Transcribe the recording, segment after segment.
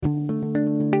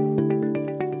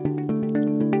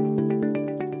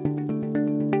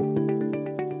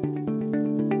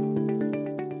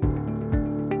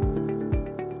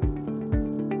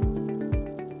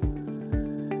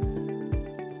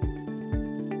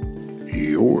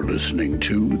You're listening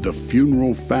to the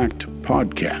Funeral Fact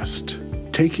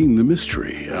Podcast, taking the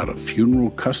mystery out of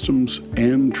funeral customs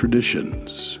and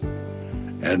traditions.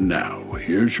 And now,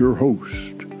 here's your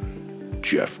host,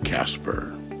 Jeff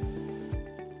Casper.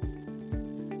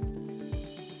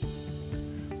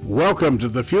 Welcome to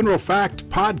the Funeral Fact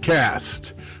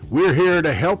Podcast. We're here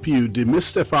to help you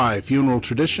demystify funeral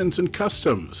traditions and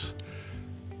customs.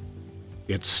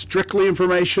 It's strictly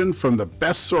information from the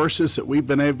best sources that we've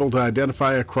been able to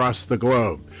identify across the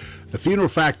globe. The Funeral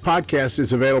Fact Podcast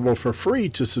is available for free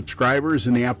to subscribers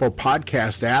in the Apple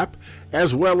Podcast app,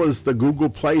 as well as the Google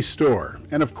Play Store.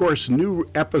 And of course, new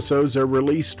episodes are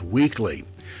released weekly.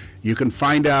 You can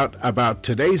find out about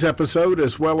today's episode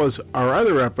as well as our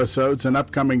other episodes and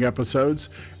upcoming episodes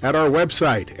at our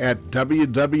website at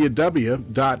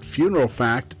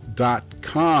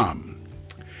www.funeralfact.com.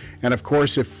 And of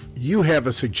course, if you have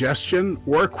a suggestion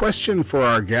or a question for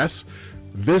our guests,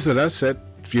 visit us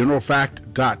at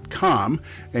funeralfact.com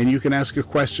and you can ask a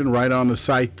question right on the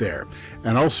site there.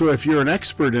 And also, if you're an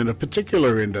expert in a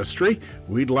particular industry,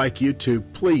 we'd like you to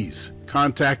please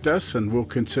contact us and we'll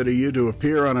consider you to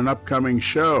appear on an upcoming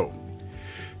show.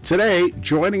 Today,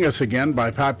 joining us again by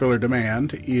popular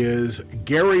demand is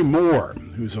Gary Moore,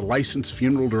 who's a licensed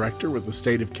funeral director with the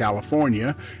state of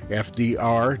California,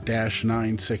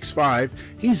 FDR-965.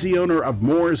 He's the owner of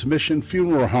Moore's Mission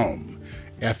Funeral Home,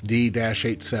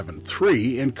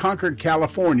 FD-873, in Concord,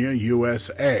 California,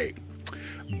 USA.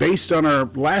 Based on our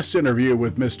last interview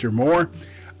with Mr. Moore,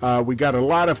 we got a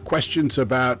lot of questions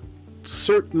about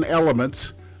certain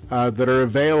elements that are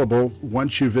available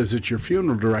once you visit your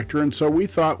funeral director, and so we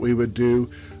thought we would do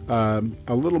a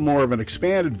little more of an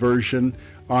expanded version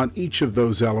on each of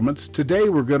those elements. Today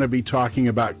we're going to be talking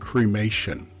about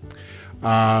cremation.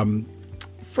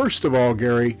 First of all,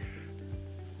 Gary,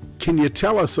 can you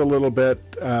tell us a little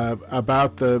bit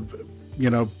about the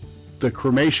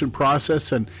cremation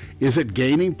process, and is it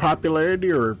gaining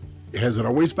popularity or has it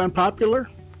always been popular?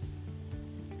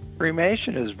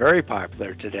 Cremation is very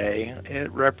popular today. It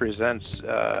represents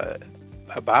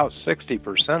about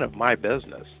 60% of my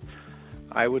business.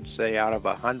 I would say out of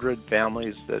 100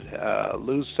 families that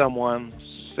lose someone,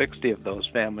 60 of those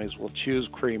families will choose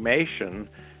cremation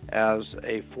as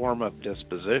a form of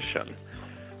disposition.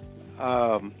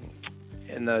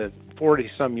 In the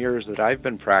 40-some years that I've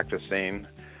been practicing,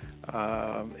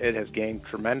 it has gained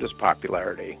tremendous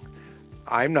popularity.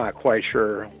 I'm not quite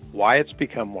sure why it's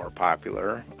become more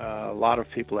popular. A lot of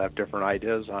people have different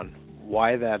ideas on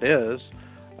why that is.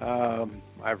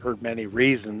 I've heard many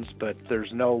reasons, but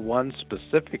there's no one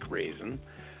specific reason.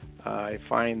 I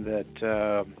find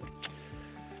that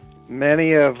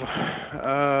many of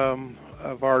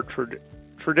our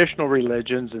traditional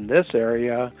religions in this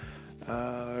area,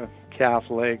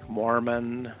 Catholic,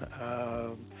 Mormon,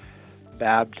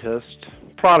 Baptist,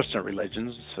 Protestant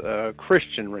religions,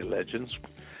 Christian religions,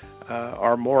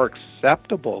 are more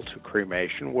acceptable to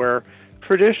cremation, where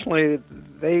traditionally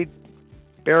they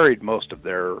buried most of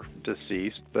their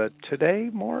deceased, but today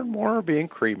more and more are being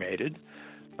cremated.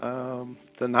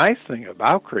 The nice thing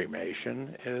about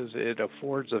cremation is it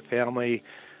affords a family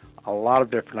a lot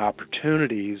of different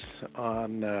opportunities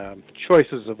on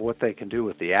choices of what they can do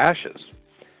with the ashes.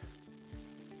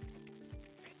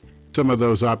 Some of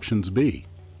those options be?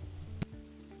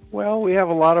 Well, we have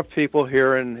a lot of people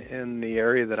here in the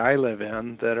area that I live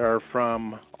in that are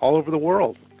from all over the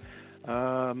world.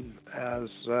 As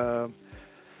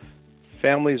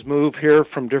families move here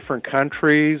from different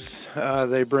countries,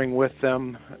 they bring with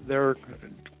them their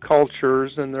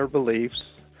cultures and their beliefs,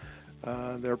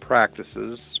 their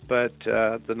practices. But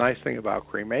the nice thing about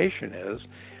cremation is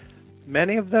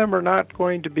many of them are not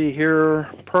going to be here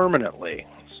permanently.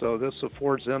 So this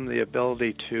affords them the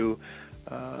ability to,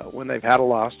 when they've had a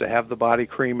loss, to have the body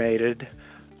cremated.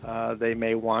 They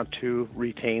may want to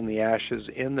retain the ashes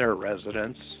in their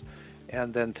residence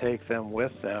and then take them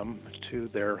with them to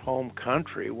their home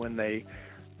country when they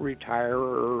retire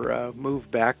or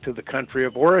move back to the country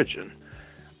of origin.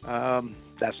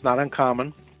 That's not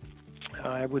uncommon.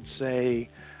 I would say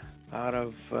out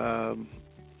of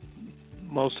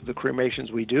most of the cremations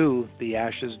we do, the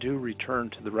ashes do return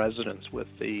to the residence with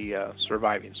the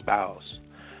surviving spouse.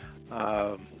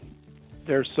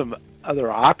 There's some other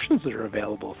options that are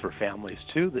available for families,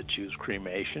 too, that choose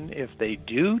cremation. If they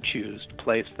do choose to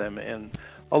place them in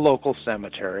a local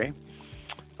cemetery,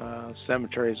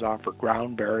 cemeteries offer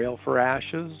ground burial for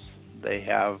ashes. They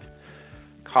have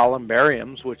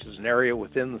columbariums, which is an area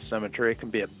within the cemetery. It can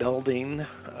be a building.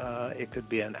 It could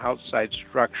be an outside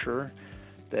structure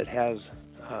that has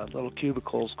little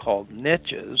cubicles called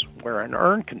niches where an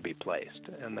urn can be placed,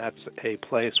 and that's a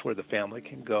place where the family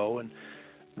can go and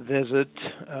visit,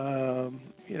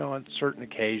 on certain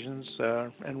occasions,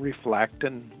 and reflect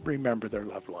and remember their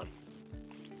loved one.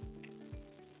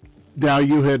 Now,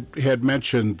 you had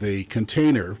mentioned the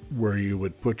container where you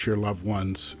would put your loved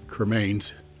one's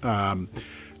cremains.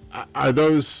 Are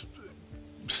those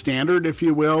standard, if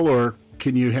you will, or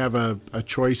can you have a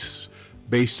choice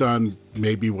based on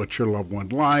maybe what your loved one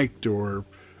liked or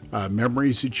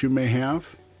memories that you may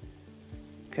have?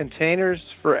 Containers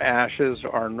for ashes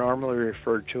are normally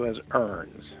referred to as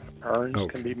urns.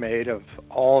 Urns can be made of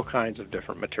all kinds of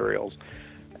different materials,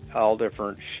 all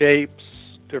different shapes,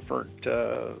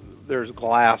 there's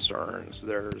glass urns,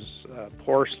 there's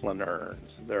porcelain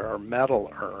urns, there are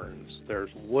metal urns, there's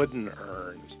wooden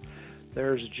urns,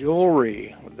 there's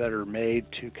jewelry that are made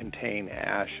to contain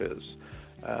ashes.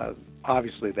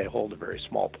 Obviously, they hold a very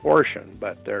small portion,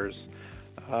 but there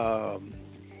are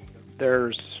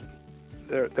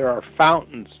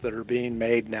fountains that are being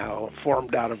made now,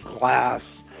 formed out of glass,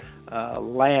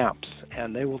 lamps,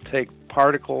 and they will take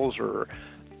particles or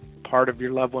part of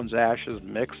your loved one's ashes,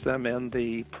 mix them in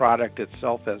the product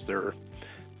itself as they're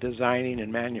designing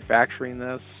and manufacturing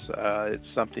this. It's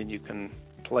something you can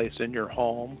place in your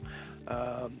home.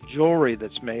 Jewelry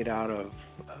that's made out of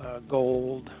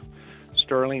gold,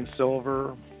 sterling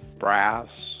silver, brass,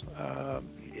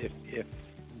 if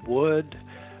wood,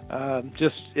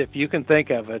 just if you can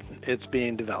think of it, it's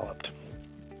being developed.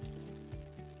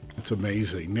 It's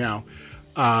amazing. Now,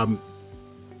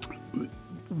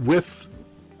 with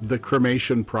the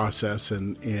cremation process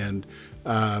and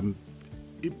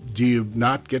do you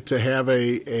not get to have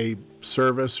a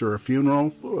service or a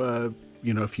funeral,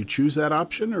 if you choose that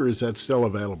option, or is that still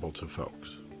available to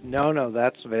folks? No,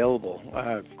 that's available.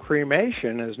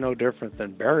 Cremation is no different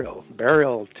than burial.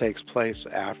 Burial takes place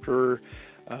after,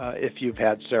 if you've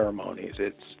had ceremonies.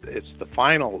 It's the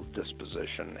final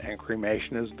disposition, and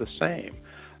cremation is the same.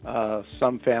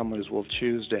 Some families will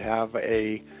choose to have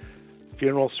a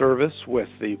funeral service with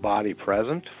the body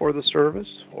present for the service,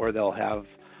 or they'll have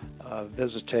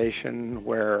visitation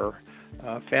where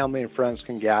family and friends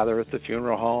can gather at the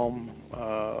funeral home,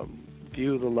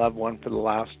 view the loved one for the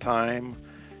last time,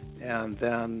 and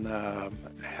then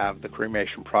have the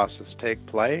cremation process take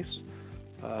place.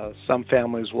 Some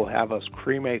families will have us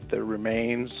cremate the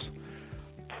remains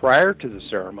prior to the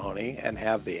ceremony and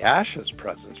have the ashes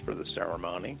present for the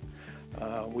ceremony.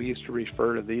 We used to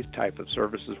refer to these type of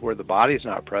services where the body's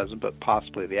not present, but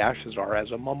possibly the ashes are,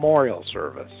 as a memorial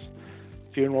service.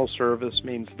 Funeral service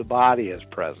means the body is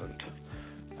present.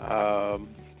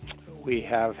 We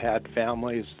have had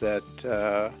families that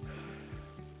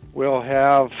will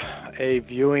have a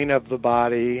viewing of the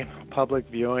body, public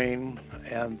viewing,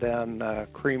 and then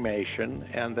cremation,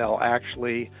 and they'll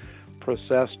actually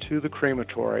process to the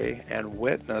crematory and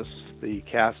witness the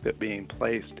casket being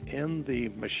placed in the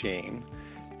machine,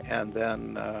 and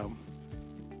then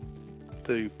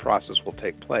the process will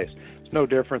take place. It's no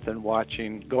different than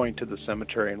going to the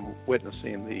cemetery and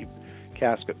witnessing the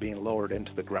casket being lowered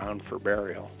into the ground for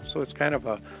burial. So it's kind of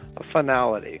a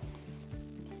finality.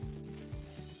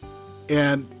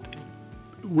 And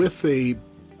with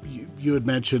you had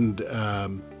mentioned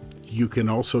you can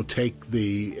also take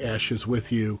the ashes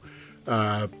with you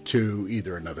to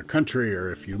either another country,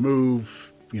 or if you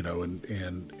move,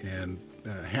 and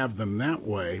have them that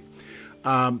way.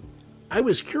 I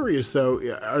was curious, though,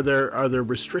 are there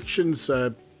restrictions?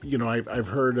 I've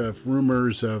heard of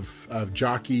rumors of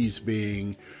jockeys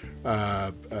being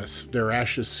their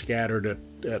ashes scattered at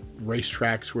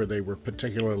racetracks where they were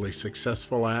particularly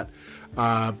successful at.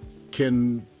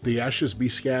 Can the ashes be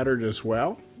scattered as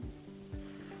well?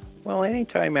 Well,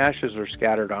 anytime ashes are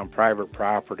scattered on private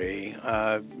property,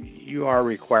 you are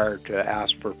required to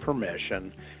ask for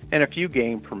permission. And if you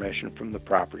gain permission from the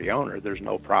property owner, there's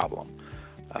no problem.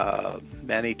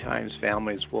 Many times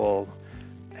families will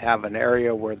have an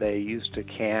area where they used to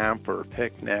camp or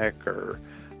picnic or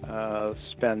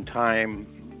spend time.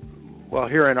 Well,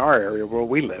 here in our area where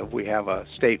we live, we have a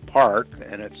state park,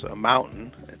 and it's a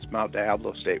mountain. It's Mount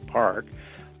Diablo State Park.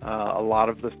 A lot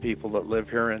of the people that live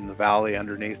here in the valley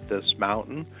underneath this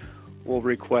mountain will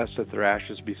request that their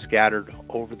ashes be scattered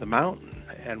over the mountain.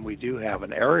 And we do have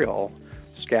an aerial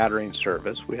scattering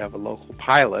service. We have a local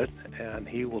pilot, and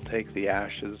he will take the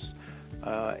ashes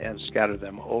and scatter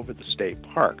them over the state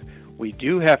park. We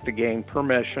do have to gain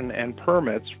permission and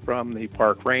permits from the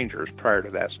park rangers prior to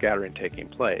that scattering taking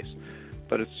place.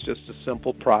 But it's just a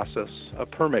simple process, a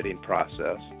permitting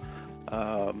process.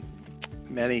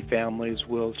 Many families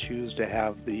will choose to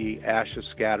have the ashes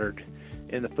scattered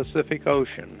in the Pacific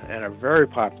Ocean, and a very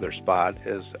popular spot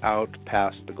is out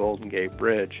past the Golden Gate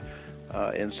Bridge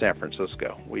in San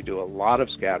Francisco. We do a lot of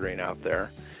scattering out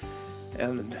there,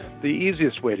 and the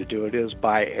easiest way to do it is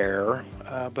by air,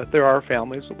 but there are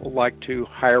families that will like to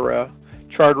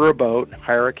charter a boat,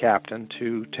 hire a captain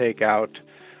to take out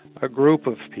a group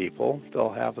of people.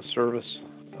 They'll have a service,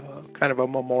 kind of a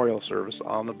memorial service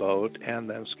on the boat, and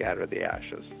then scatter the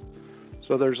ashes.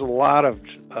 So there's a lot of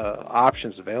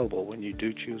options available when you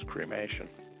do choose cremation.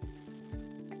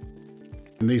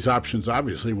 And these options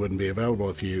obviously wouldn't be available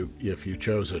if you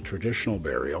chose a traditional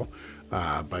burial,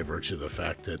 by virtue of the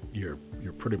fact that you're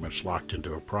pretty much locked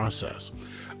into a process.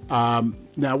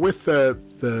 Now, with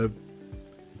the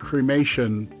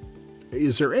cremation,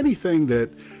 is there anything that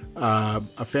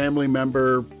a family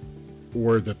member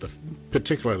or that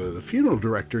particularly the funeral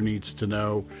director needs to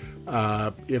know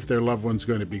if their loved one's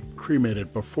going to be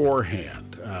cremated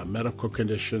beforehand, medical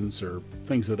conditions or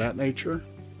things of that nature?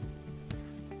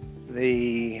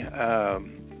 The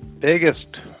biggest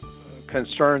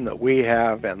concern that we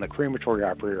have and the crematory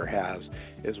operator has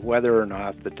is whether or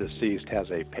not the deceased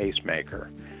has a pacemaker.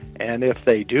 And if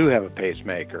they do have a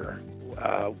pacemaker,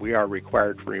 we are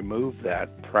required to remove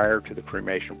that prior to the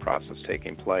cremation process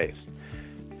taking place.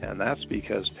 And that's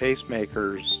because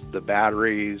pacemakers, the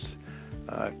batteries,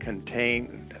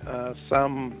 contain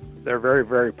they're very,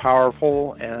 very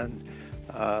powerful, and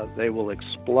they will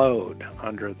explode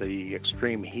under the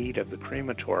extreme heat of the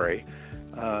crematory.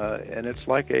 And it's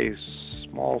like a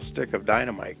small stick of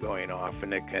dynamite going off,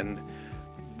 and it can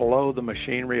blow the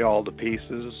machinery all to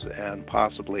pieces and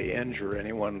possibly injure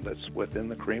anyone that's within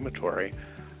the crematory.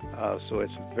 So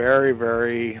it's very,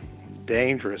 very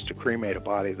dangerous to cremate a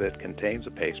body that contains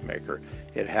a pacemaker.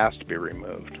 It has to be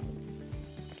removed.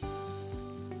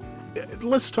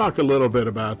 Let's talk a little bit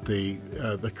about the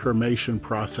cremation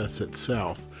process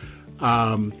itself.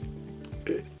 Can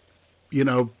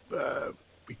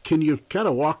you kind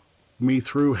of walk me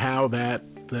through how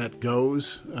that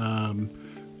goes?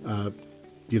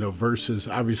 Versus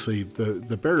obviously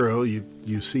the burial,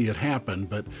 you see it happen,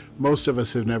 but most of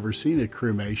us have never seen a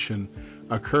cremation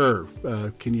occur.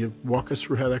 Can you walk us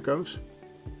through how that goes?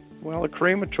 Well, a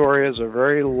crematory is a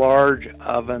very large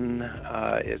oven.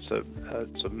 It's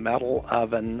a metal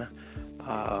oven.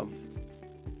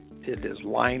 It is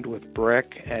lined with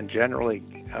brick, and generally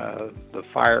the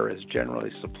fire is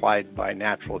generally supplied by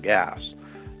natural gas.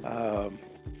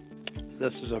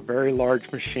 This is a very large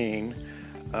machine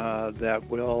that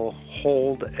will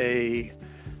hold a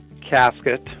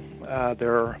casket.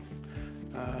 They're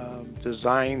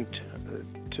designed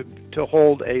to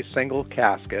hold a single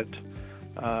casket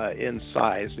in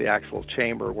size, the actual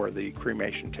chamber where the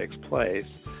cremation takes place.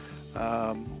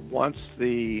 Once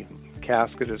the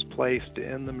casket is placed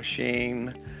in the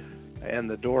machine and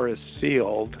the door is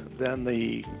sealed, then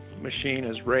the machine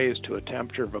is raised to a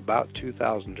temperature of about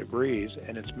 2,000 degrees,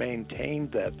 and it's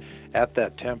maintained at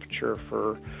that temperature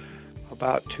for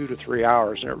about 2 to 3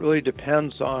 hours. And it really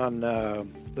depends on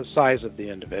the size of the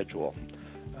individual,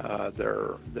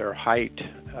 their height.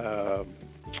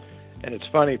 And it's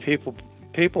funny, people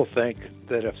think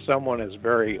that if someone is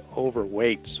very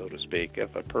overweight, so to speak,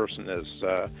 if a person is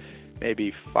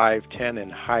maybe 5'10" in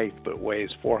height but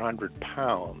weighs 400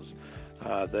 pounds,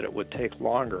 that it would take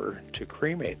longer to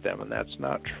cremate them, and that's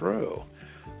not true.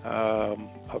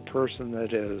 A person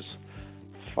that is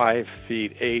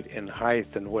 5'8" in height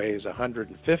and weighs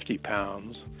 150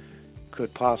 pounds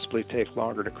could possibly take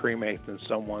longer to cremate than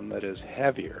someone that is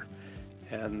heavier,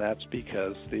 and that's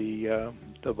because the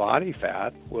body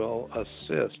fat will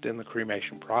assist in the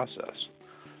cremation process.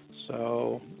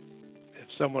 So if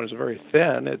someone is very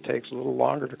thin, it takes a little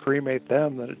longer to cremate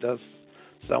them than it does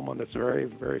someone that's very,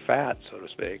 very fat, so to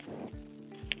speak.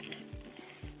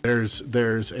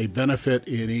 There's a benefit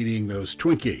in eating those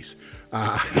Twinkies.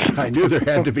 I knew there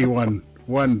had to be one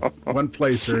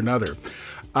place or another.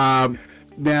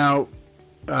 Now,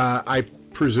 I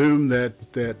presume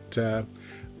that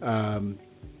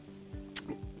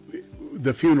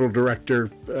the funeral director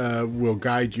will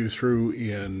guide you through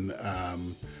in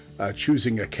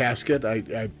choosing a casket.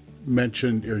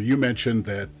 You mentioned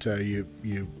that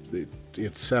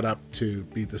it's set up to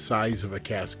be the size of a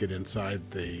casket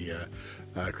inside the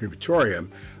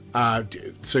crematorium.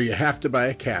 So you have to buy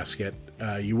a casket.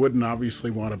 You wouldn't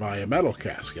obviously want to buy a metal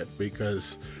casket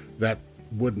because that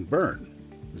wouldn't burn.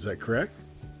 Is that correct?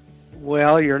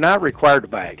 Well, you're not required to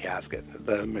buy a casket.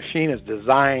 The machine is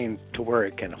designed to where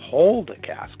it can hold a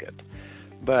casket.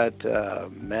 But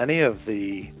many of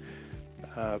the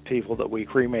people that we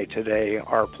cremate today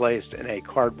are placed in a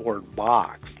cardboard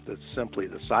box that's simply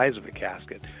the size of a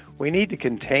casket, we need to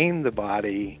contain the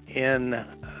body in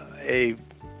a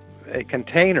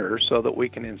container so that we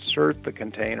can insert the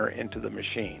container into the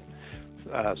machine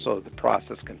so that the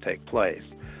process can take place.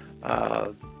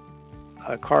 A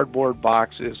cardboard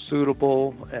box is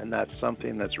suitable, and that's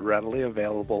something that's readily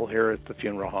available here at the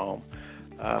funeral home.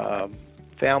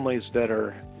 Families that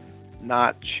are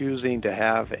not choosing to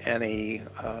have any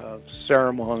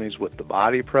ceremonies with the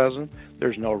body present,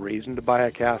 there's no reason to buy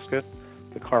a casket.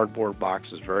 The cardboard box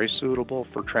is very suitable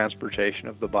for transportation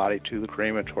of the body to the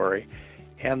crematory,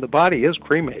 and the body is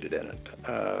cremated in it.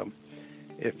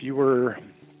 If you were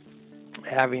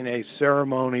having a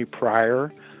ceremony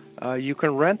prior, you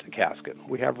can rent a casket.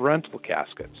 We have rental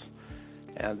caskets,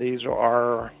 and these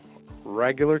are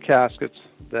regular caskets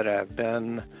that have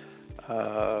been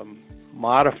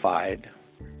modified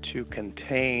to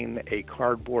contain a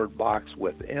cardboard box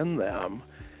within them,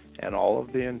 and all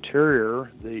of the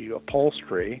interior, the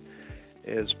upholstery,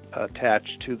 is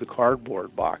attached to the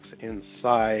cardboard box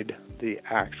inside the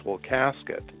actual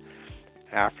casket.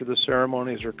 After the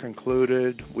ceremonies are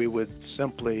concluded, we would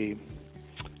simply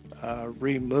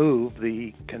remove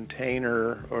the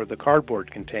container or the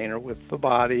cardboard container with the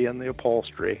body and the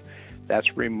upholstery.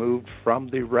 That's removed from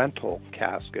the rental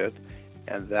casket,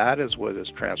 and that is what is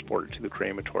transported to the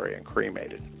crematory and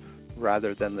cremated,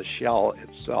 rather than the shell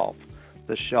itself.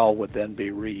 The shell would then be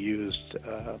reused.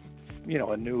 A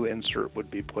new insert would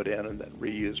be put in and then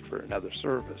reused for another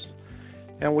service.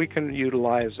 And we can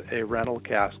utilize a rental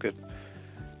casket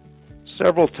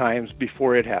several times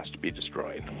before it has to be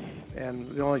destroyed. And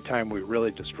the only time we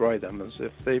really destroy them is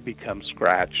if they become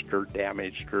scratched or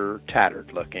damaged or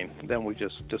tattered looking. Then we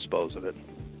just dispose of it.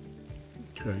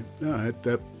 Okay, no,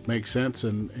 that makes sense,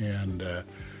 and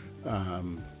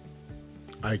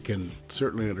I can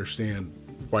certainly understand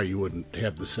why you wouldn't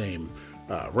have the same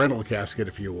rental casket,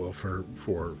 if you will,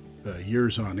 for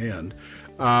years on end.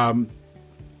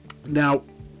 Now,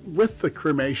 with the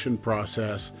cremation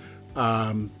process,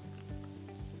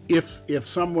 if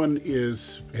someone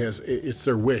has it's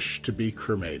their wish to be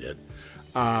cremated,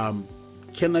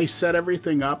 can they set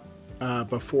everything up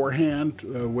beforehand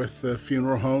with the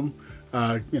funeral home?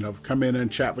 Come in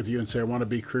and chat with you and say, I want to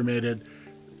be cremated,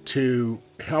 to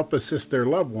help assist their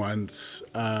loved ones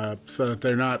so that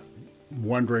they're not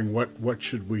wondering what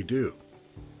should we do?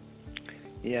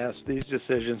 Yes, these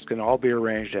decisions can all be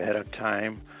arranged ahead of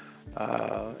time.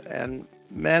 And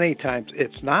many times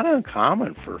it's not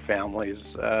uncommon for families,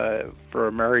 for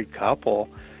a married couple,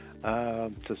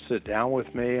 to sit down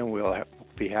with me, and we'll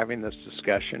be having this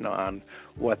discussion on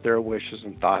what their wishes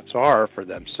and thoughts are for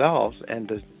themselves, and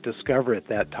to discover at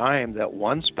that time that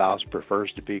one spouse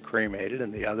prefers to be cremated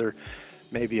and the other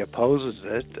maybe opposes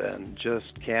it and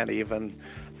just can't even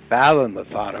fathom the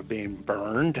thought of being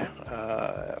burned,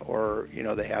 or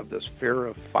they have this fear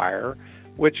of fire,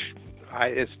 which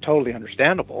is totally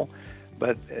understandable.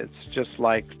 But it's just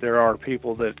like there are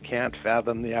people that can't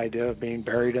fathom the idea of being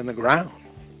buried in the ground.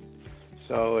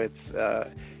 So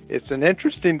it's an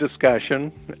interesting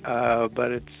discussion,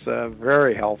 but it's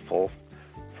very helpful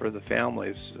for the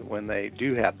families when they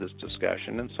do have this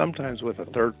discussion. And sometimes with a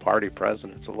third party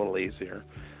present, it's a little easier.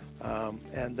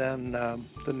 And then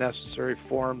the necessary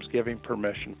forms giving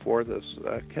permission for this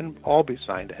can all be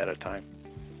signed ahead of time.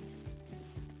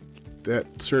 That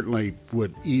certainly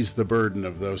would ease the burden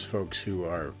of those folks who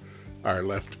are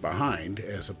left behind,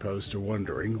 as opposed to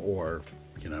wondering or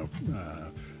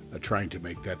trying to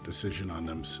make that decision on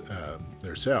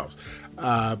themselves.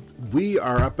 We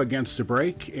are up against a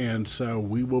break, and so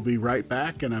we will be right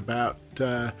back in about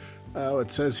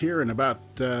it says here in about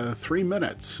 3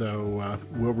 minutes. So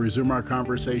we'll resume our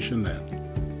conversation then.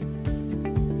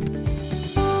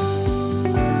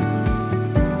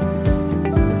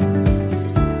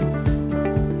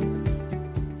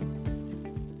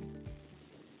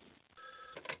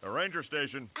 Ranger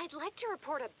Station. I'd like to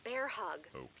report a bear hug.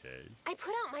 Okay. I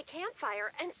put out my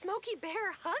campfire and Smokey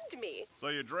Bear hugged me. So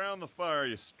you drowned the fire,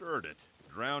 you stirred it,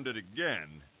 drowned it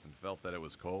again, and felt that it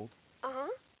was cold? Uh-huh.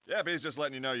 Yep, he's just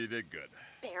letting you know you did good.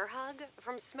 Bear hug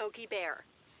from Smokey Bear.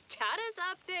 Status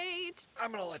update.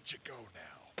 I'm gonna let you go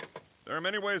now. There are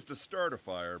many ways to start a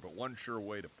fire, but one sure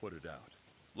way to put it out.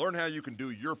 Learn how you can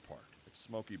do your part at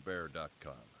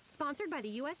SmokeyBear.com. Sponsored by the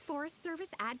U.S. Forest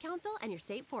Service, Ad Council, and your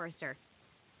state forester.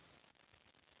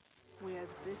 We are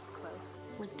this close.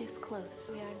 We're this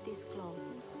close. We are this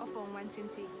close. Of wanting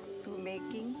to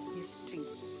making history.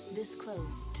 This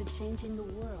close to changing the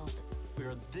world. We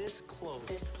are this close.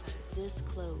 This close. This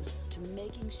close to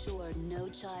making sure no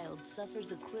child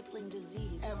suffers a crippling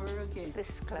disease ever again.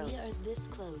 This close. We are this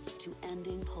close to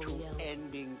ending polio.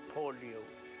 Ending polio.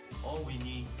 All we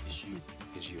need is you.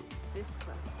 This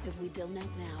close. If we don't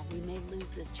act now, we may lose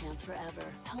this chance forever.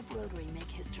 Help Rotary make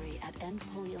history at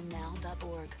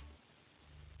endpolionow.org.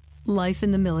 Life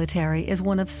in the military is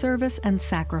one of service and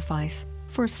sacrifice.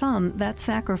 For some, that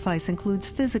sacrifice includes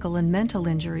physical and mental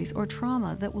injuries or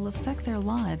trauma that will affect their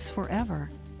lives forever.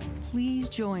 Please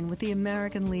join with the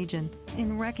American Legion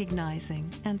in recognizing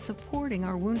and supporting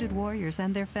our wounded warriors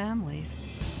and their families.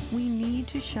 We need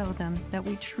to show them that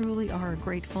we truly are a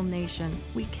grateful nation.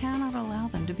 We cannot allow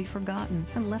them to be forgotten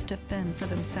and left to fend for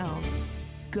themselves.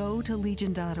 Go to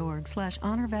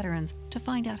legion.org/honorveterans to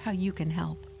find out how you can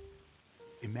help.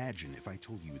 Imagine if I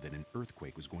told you that an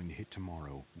earthquake was going to hit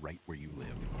tomorrow right where you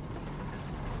live.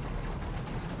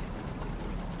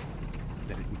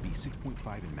 That it would be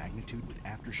 6.5 in magnitude with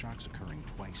aftershocks occurring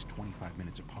twice 25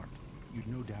 minutes apart. You'd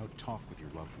no doubt talk with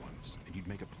your loved ones, and you'd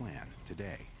make a plan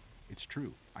today. It's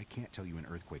true, I can't tell you an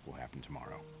earthquake will happen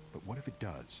tomorrow, but what if it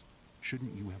does?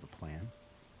 Shouldn't you have a plan?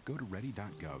 Go to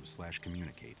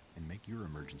ready.gov/communicate and make your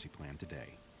emergency plan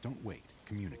today. Don't wait,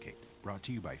 communicate. Brought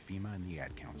to you by FEMA and the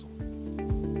Ad Council.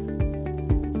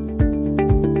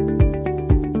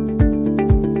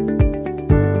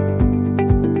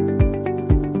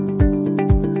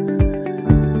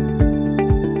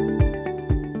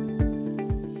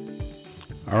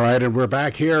 All right, and we're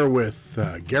back here with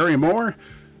Gary Moore,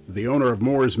 the owner of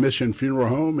Moore's Mission Funeral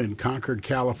Home in Concord,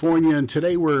 California. And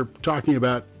today we're talking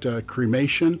about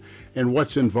cremation and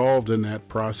what's involved in that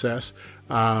process.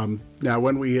 Now,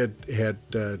 when we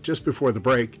had just before the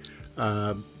break,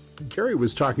 Gary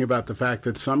was talking about the fact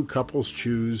that some couples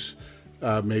choose,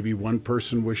 maybe one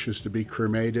person wishes to be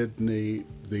cremated and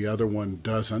the other one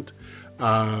doesn't,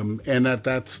 and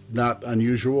that's not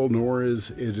unusual, nor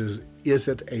is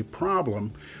it a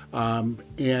problem.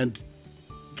 And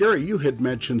Gary, you had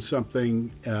mentioned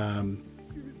something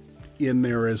in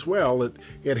there as well.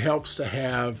 It helps to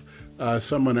have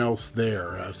someone else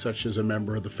there, such as a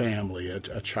member of the family,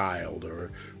 a child,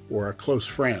 or a close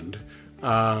friend,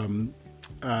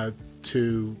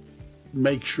 to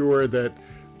make sure that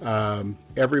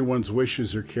everyone's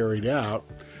wishes are carried out.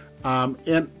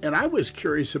 And I was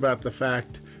curious about the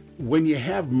fact, when you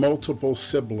have multiple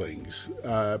siblings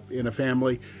in a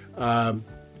family,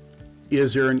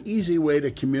 is there an easy way to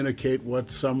communicate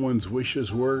what someone's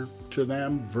wishes were to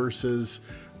them versus,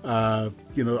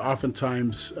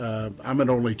 oftentimes I'm an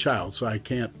only child, so I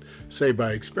can't say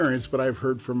by experience, but I've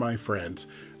heard from my friends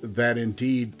that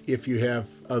indeed, if you have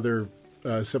other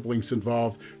siblings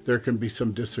involved, there can be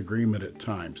some disagreement at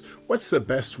times. What's the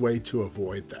best way to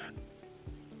avoid that?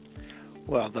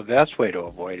 Well, the best way to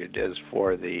avoid it is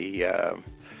for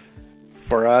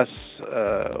us,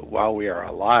 while we are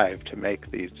alive, to make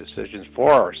these decisions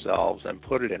for ourselves and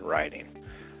put it in writing.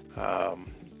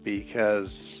 Because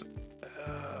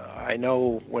I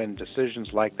know when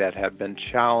decisions like that have been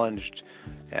challenged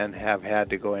and have had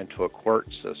to go into a court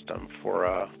system for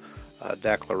a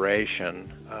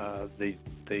declaration, the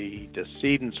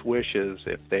decedent's wishes,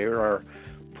 if they are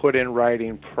put in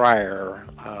writing prior,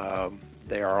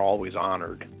 they are always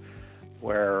honored.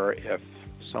 Where if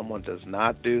someone does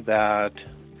not do that,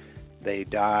 they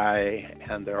die,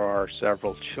 and there are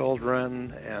several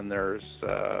children, and there's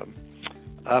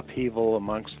upheaval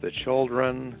amongst the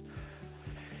children,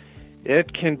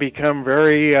 it can become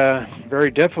very,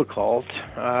 very difficult.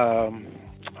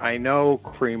 I know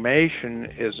cremation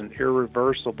is an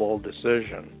irreversible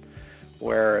decision,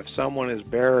 where if someone is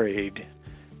buried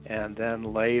and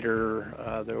then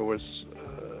later there was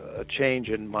a change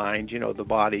in mind, the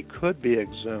body could be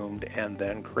exhumed and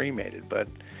then cremated, but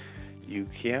you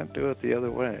can't do it the other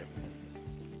way.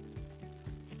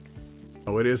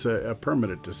 Oh, it is a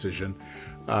permanent decision.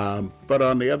 But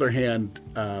on the other hand,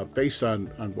 based on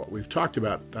what we've talked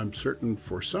about, I'm certain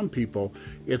for some people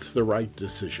it's the right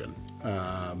decision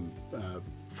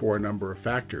for a number of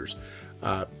factors.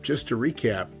 Just to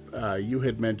recap, you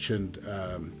had mentioned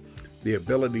the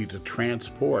ability to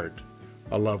transport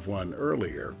a loved one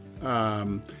earlier.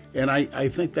 And I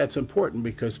think that's important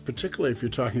because, particularly if you're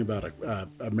talking about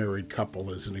a married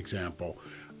couple as an example,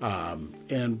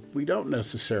 and we don't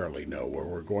necessarily know where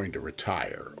we're going to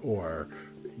retire or,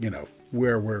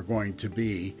 where we're going to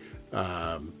be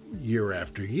year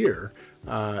after year.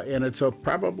 And it's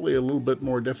probably a little bit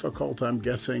more difficult, I'm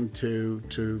guessing,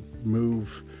 to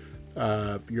move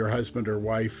your husband or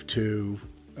wife to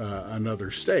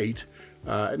another state,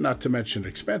 not to mention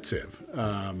expensive,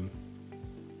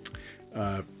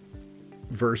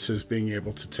 versus being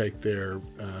able to take their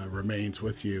remains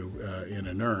with you in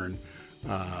an urn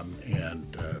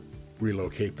and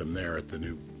relocate them there at the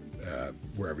new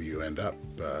wherever you end up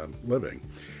living.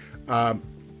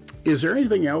 Is there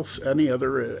anything else, any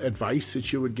other advice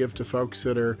that you would give to folks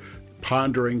that are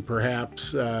pondering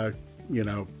perhaps,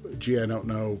 gee, I don't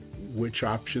know which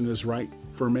option is right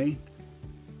for me?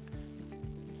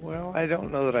 Well, I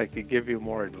don't know that I could give you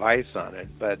more advice on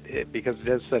it, because it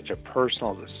is such a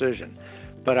personal decision.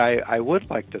 But I would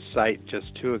like to cite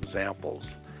just two examples.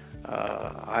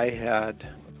 I had,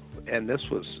 and this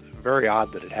was very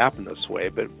odd that it happened this way,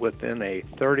 but within a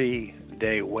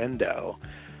 30-day window,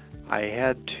 I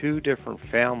had two different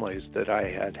families that I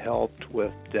had helped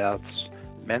with deaths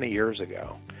many years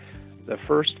ago. The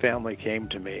first family came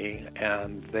to me,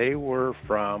 and they were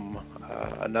from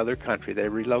another country. They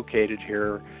relocated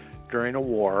here during a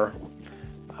war.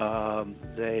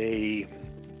 The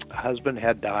husband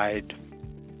had died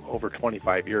over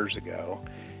 25 years ago,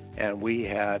 and we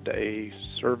had a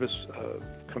service, a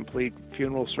complete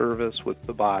funeral service with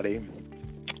the body,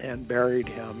 and buried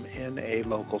him in a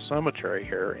local cemetery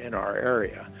here in our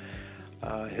area.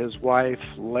 His wife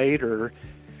later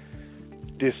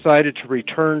decided to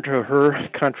return to her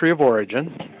country of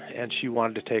origin, and she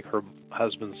wanted to take her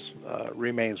husband's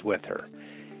remains with her.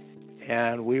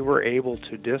 And we were able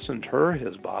to disinter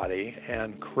his body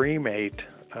and cremate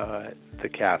the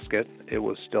casket. It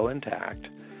was still intact.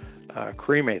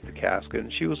 Cremate the casket,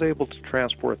 and she was able to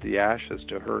transport the ashes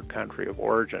to her country of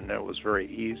origin, and it was very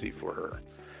easy for her.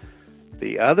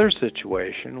 The other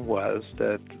situation was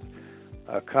that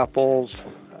a couple's,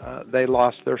 they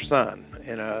lost their son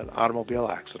in an automobile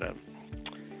accident,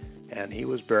 and he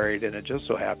was buried, and it just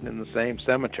so happened in the same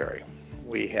cemetery.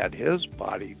 We had his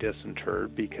body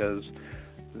disinterred because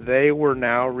they were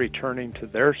now returning to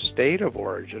their state of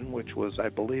origin, which was, I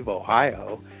believe,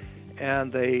 Ohio,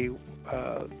 and the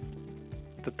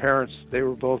parents,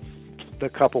 the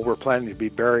couple were planning to be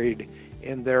buried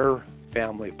in their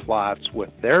family plots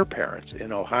with their parents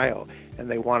in Ohio,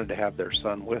 and they wanted to have their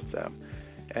son with them.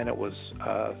 And it was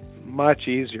much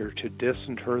easier to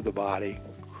disinter the body,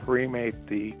 cremate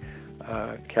the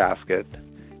casket,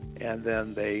 and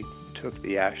then they took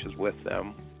the ashes with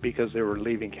them because they were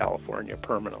leaving California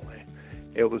permanently.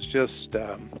 It was just,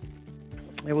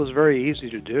 it was very easy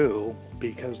to do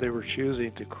because they were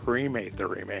choosing to cremate the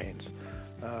remains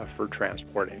for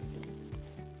transporting.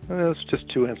 And it was just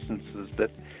two instances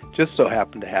that just so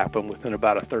happened to happen within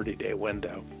about a 30-day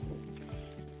window.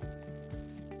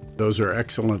 Those are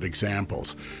excellent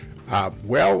examples.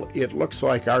 Well, it looks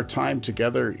like our time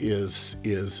together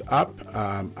is up.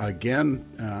 Again,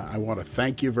 I want to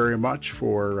thank you very much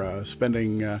for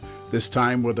spending this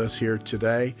time with us here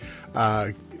today.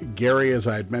 Gary, as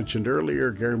I had mentioned earlier,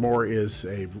 Gary Moore is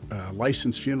a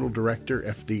licensed funeral director,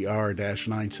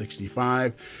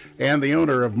 FDR-965, and the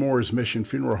owner of Moore's Mission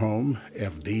Funeral Home,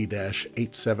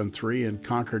 FD-873 in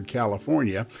Concord,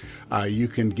 California. You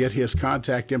can get his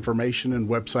contact information and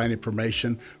website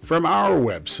information from our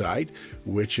website,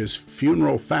 which is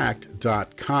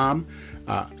funeralfact.com.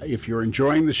 If you're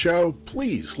enjoying the show,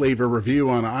 please leave a review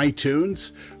on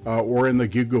iTunes or in the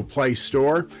Google Play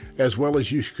Store, as well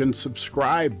as you can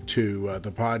subscribe to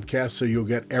the podcast so you'll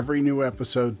get every new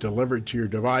episode delivered to your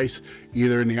device,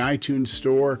 either in the iTunes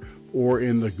Store or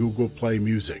in the Google Play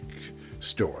Music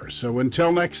Store. So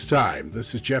until next time,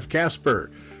 this is Jeff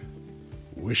Casper,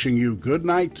 wishing you good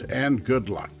night and good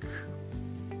luck.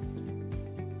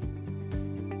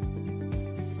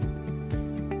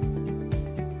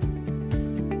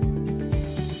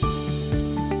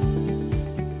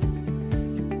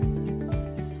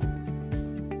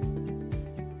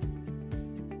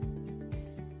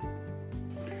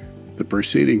 The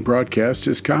preceding broadcast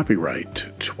is copyright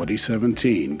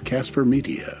 2017 Casper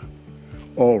Media.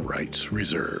 All rights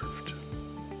reserved.